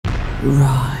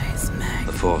Rise, Meg.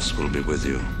 The Force will be with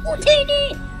you.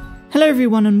 Hello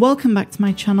everyone and welcome back to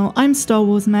my channel. I'm Star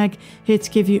Wars Meg, here to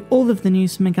give you all of the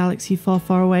news from a galaxy far,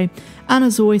 far away, and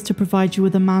as always to provide you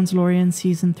with a Mandalorian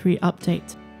Season 3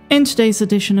 update. In today's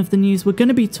edition of the news, we're going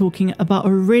to be talking about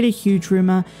a really huge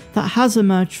rumour that has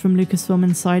emerged from Lucasfilm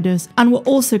insiders, and we're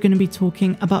also going to be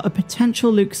talking about a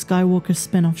potential Luke Skywalker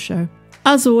spin-off show.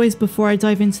 As always, before I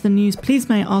dive into the news, please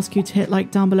may I ask you to hit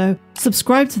like down below,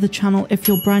 subscribe to the channel if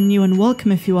you're brand new and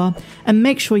welcome if you are, and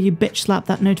make sure you bitch slap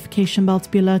that notification bell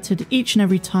to be alerted each and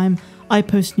every time I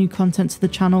post new content to the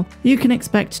channel. You can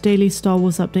expect daily Star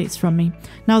Wars updates from me.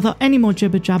 Now without any more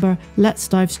jibber jabber, let's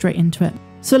dive straight into it.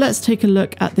 So let's take a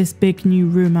look at this big new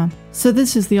rumour. So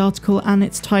this is the article and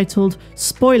it's titled,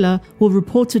 "Spoiler will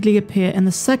reportedly appear in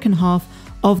the second half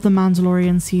of The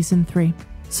Mandalorian Season 3.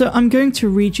 So I'm going to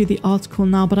read you the article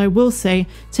now, but I will say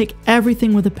take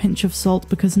everything with a pinch of salt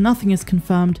because nothing is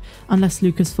confirmed unless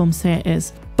Lucasfilm say it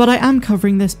is. But I am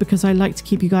covering this because I like to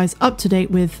keep you guys up to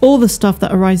date with all the stuff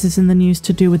that arises in the news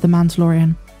to do with The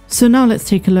Mandalorian. So now let's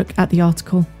take a look at the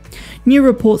article. New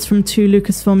reports from two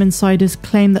Lucasfilm insiders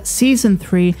claim that Season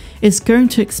 3 is going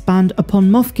to expand upon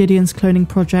Moff Gideon's cloning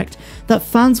project that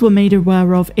fans were made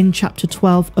aware of in Chapter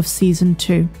 12 of Season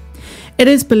 2. It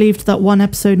is believed that one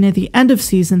episode near the end of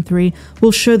Season 3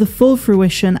 will show the full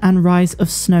fruition and rise of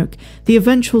Snoke, the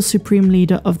eventual supreme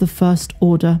leader of the First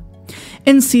Order.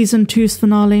 In Season 2's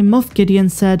finale, Moff Gideon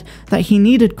said that he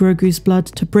needed Grogu's blood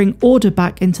to bring order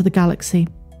back into the galaxy.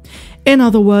 In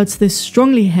other words, this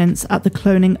strongly hints at the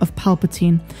cloning of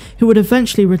Palpatine, who would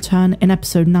eventually return in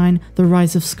Episode 9, The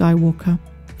Rise of Skywalker.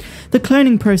 The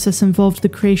cloning process involved the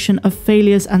creation of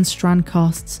failures and strand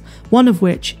casts, one of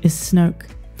which is Snoke.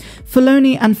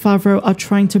 Filoni and Favreau are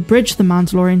trying to bridge The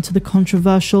Mandalorian to the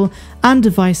controversial and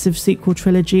divisive sequel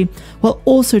trilogy, while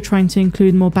also trying to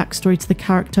include more backstory to the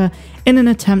character in an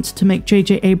attempt to make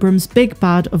J.J. Abrams' big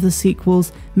bad of the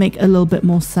sequels make a little bit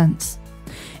more sense.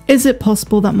 Is it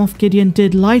possible that Moff Gideon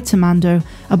did lie to Mando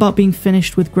about being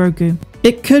finished with Grogu?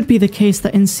 It could be the case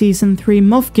that in Season 3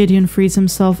 Moff Gideon frees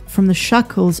himself from the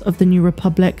shackles of the New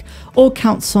Republic, or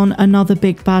counts on another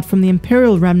big bad from the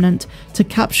Imperial Remnant to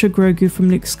capture Grogu from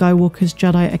Luke Skywalker's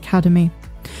Jedi Academy.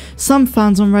 Some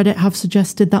fans on Reddit have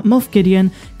suggested that Moff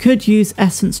Gideon could use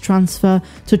essence transfer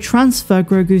to transfer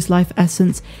Grogu's life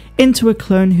essence into a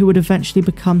clone who would eventually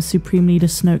become Supreme Leader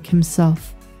Snoke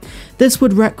himself. This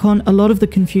would retcon a lot of the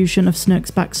confusion of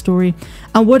Snoke's backstory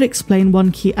and would explain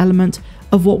one key element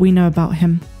of what we know about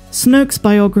him. Snoke's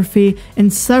biography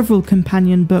in several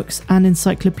companion books and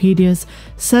encyclopedias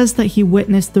says that he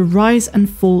witnessed the rise and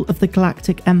fall of the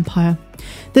Galactic Empire.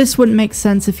 This wouldn't make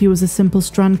sense if he was a simple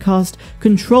strandcast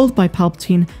controlled by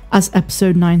Palpatine, as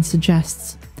Episode 9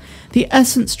 suggests. The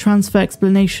essence transfer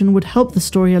explanation would help the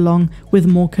story along with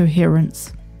more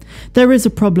coherence. There is a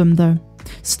problem though.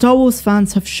 Star Wars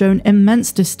fans have shown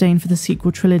immense disdain for the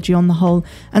sequel trilogy on the whole,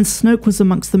 and Snoke was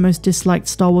amongst the most disliked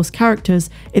Star Wars characters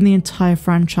in the entire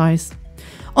franchise.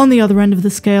 On the other end of the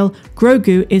scale,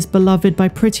 Grogu is beloved by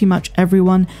pretty much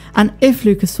everyone, and if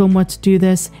Lucasfilm were to do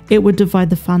this, it would divide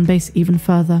the fanbase even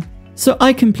further. So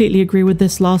I completely agree with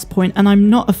this last point, and I'm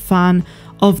not a fan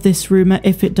of this rumour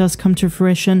if it does come to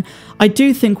fruition. I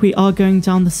do think we are going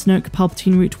down the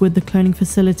Snoke-Palpatine route with the cloning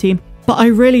facility, but I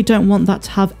really don't want that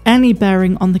to have any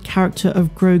bearing on the character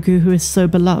of Grogu, who is so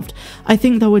beloved. I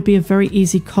think that would be a very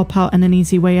easy cop-out and an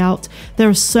easy way out. There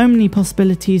are so many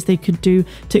possibilities they could do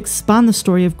to expand the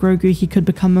story of Grogu. He could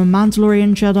become a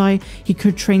Mandalorian Jedi, he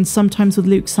could train sometimes with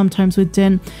Luke, sometimes with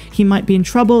Din. He might be in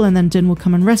trouble and then Din will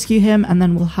come and rescue him, and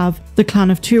then we'll have the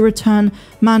Clan of Two return.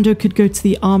 Mando could go to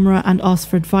the Armourer and ask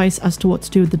for advice as to what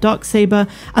to do with the Darksaber,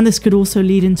 and this could also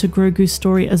lead into Grogu's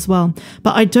story as well.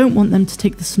 But I don't want them to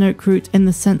take the Snoke route in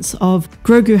the sense of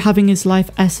Grogu having his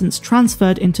life essence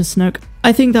transferred into Snoke.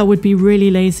 I think that would be really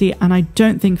lazy, and I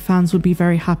don't think fans would be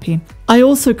very happy. I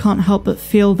also can't help but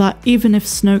feel that even if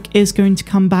Snoke is going to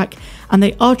come back and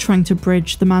they are trying to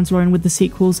bridge The Mandalorian with the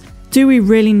sequels, do we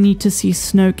really need to see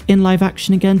Snoke in live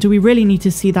action again? Do we really need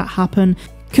to see that happen?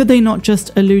 Could they not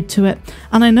just allude to it?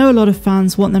 And I know a lot of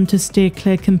fans want them to steer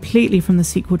clear completely from the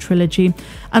sequel trilogy,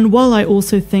 and while I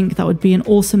also think that would be an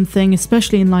awesome thing,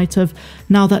 especially in light of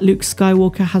now that Luke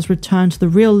Skywalker has returned, the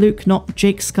real Luke, not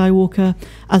Jake Skywalker,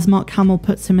 as Mark Hamill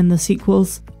puts him in the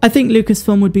sequels, I think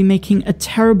Lucasfilm would be making a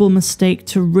terrible mistake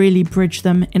to really bridge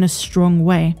them in a strong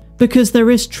way. Because there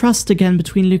is trust again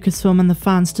between Lucasfilm and the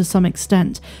fans to some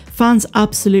extent. Fans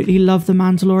absolutely love The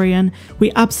Mandalorian,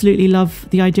 we absolutely love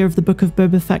the idea of the Book of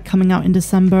Boba Fett coming out in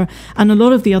December, and a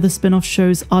lot of the other spin-off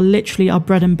shows are literally our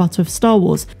bread and butter of Star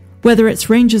Wars. Whether it's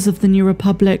Rangers of the New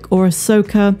Republic or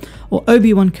Ahsoka or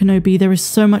Obi-Wan Kenobi, there is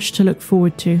so much to look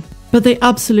forward to. but they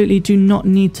absolutely do not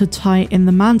need to tie in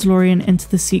the Mandalorian into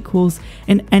the sequels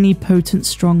in any potent,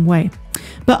 strong way.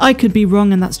 But I could be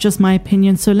wrong, and that's just my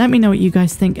opinion, so let me know what you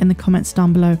guys think in the comments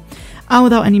down below. And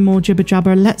without any more jibber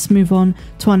jabber, let's move on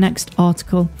to our next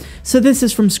article. So this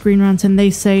is from Screen Rant, and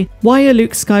they say, why a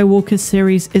Luke Skywalker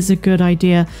series is a good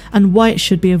idea and why it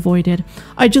should be avoided.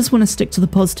 I just want to stick to the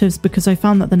positives because I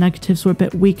found that the negatives were a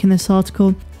bit weak in this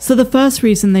article. So the first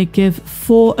reason they give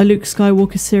for a Luke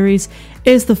Skywalker series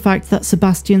is the fact that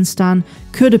Sebastian Stan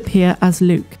could appear as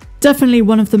Luke. Definitely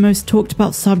one of the most talked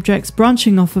about subjects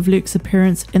branching off of Luke's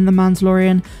appearance in The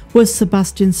Mandalorian was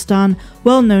Sebastian Stan,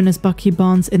 well known as Bucky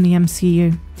Barnes in the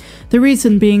MCU. The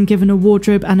reason being, given a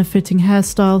wardrobe and a fitting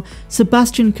hairstyle,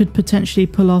 Sebastian could potentially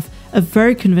pull off a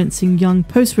very convincing young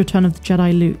post-Return of the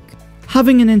Jedi Luke.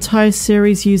 Having an entire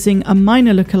series using a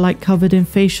minor lookalike covered in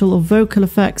facial or vocal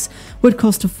effects would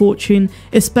cost a fortune,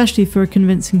 especially for a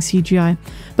convincing CGI,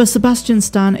 but Sebastian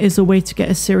Stan is a way to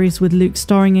get a series with Luke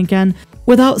starring again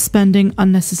without spending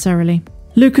unnecessarily.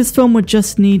 Lucasfilm would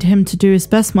just need him to do his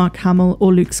best Mark Hamill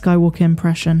or Luke Skywalker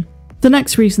impression. The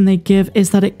next reason they give is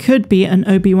that it could be an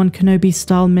Obi-Wan Kenobi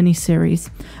style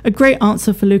miniseries. A great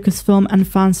answer for Lucasfilm and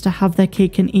fans to have their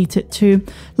cake and eat it too,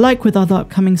 like with other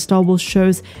upcoming Star Wars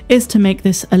shows, is to make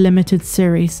this a limited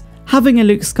series. Having a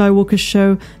Luke Skywalker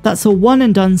show that's a one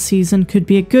and done season could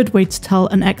be a good way to tell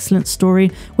an excellent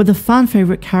story with a fan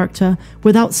favourite character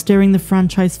without steering the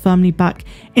franchise firmly back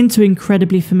into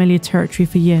incredibly familiar territory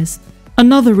for years.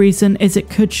 Another reason is it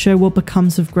could show what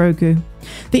becomes of Grogu.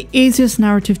 The easiest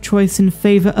narrative choice in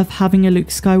favour of having a Luke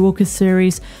Skywalker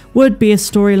series would be a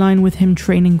storyline with him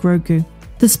training Grogu.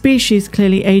 The species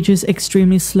clearly ages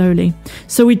extremely slowly,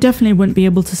 so we definitely wouldn't be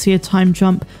able to see a time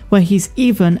jump where he's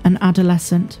even an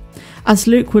adolescent, as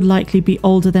Luke would likely be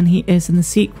older than he is in the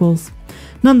sequels.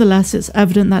 Nonetheless, it's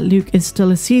evident that Luke is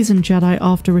still a seasoned Jedi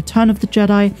after Return of the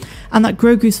Jedi, and that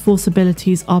Grogu's Force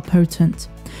abilities are potent.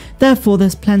 Therefore,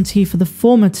 there's plenty for the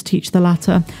former to teach the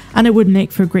latter, and it would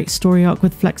make for a great story arc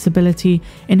with flexibility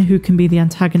in who can be the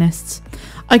antagonists.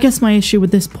 I guess my issue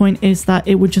with this point is that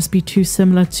it would just be too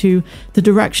similar to the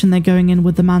direction they're going in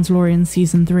with The Mandalorian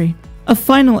Season 3. A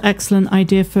final excellent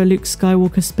idea for a Luke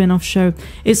Skywalker spin-off show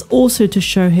is also to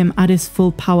show him at his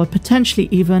full power, potentially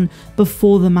even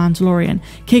before The Mandalorian,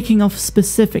 kicking off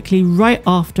specifically right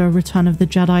after Return of the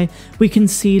Jedi. We can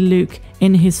see Luke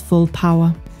in his full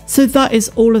power. So that is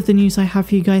all of the news I have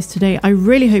for you guys today. I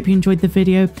really hope you enjoyed the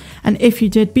video, and if you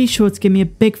did, be sure to give me a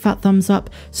big fat thumbs up,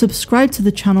 subscribe to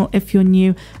the channel if you're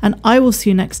new, and I will see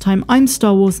you next time. I'm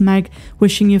Star Wars Meg,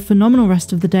 wishing you a phenomenal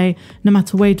rest of the day, no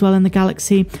matter where you dwell in the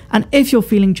galaxy, and if you're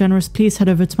feeling generous, please head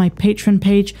over to my Patreon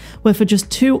page, where for just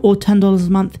 $2 or $10 a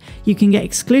month, you can get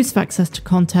exclusive access to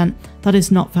content that is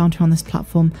not found here on this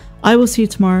platform. I will see you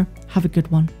tomorrow. Have a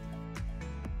good one.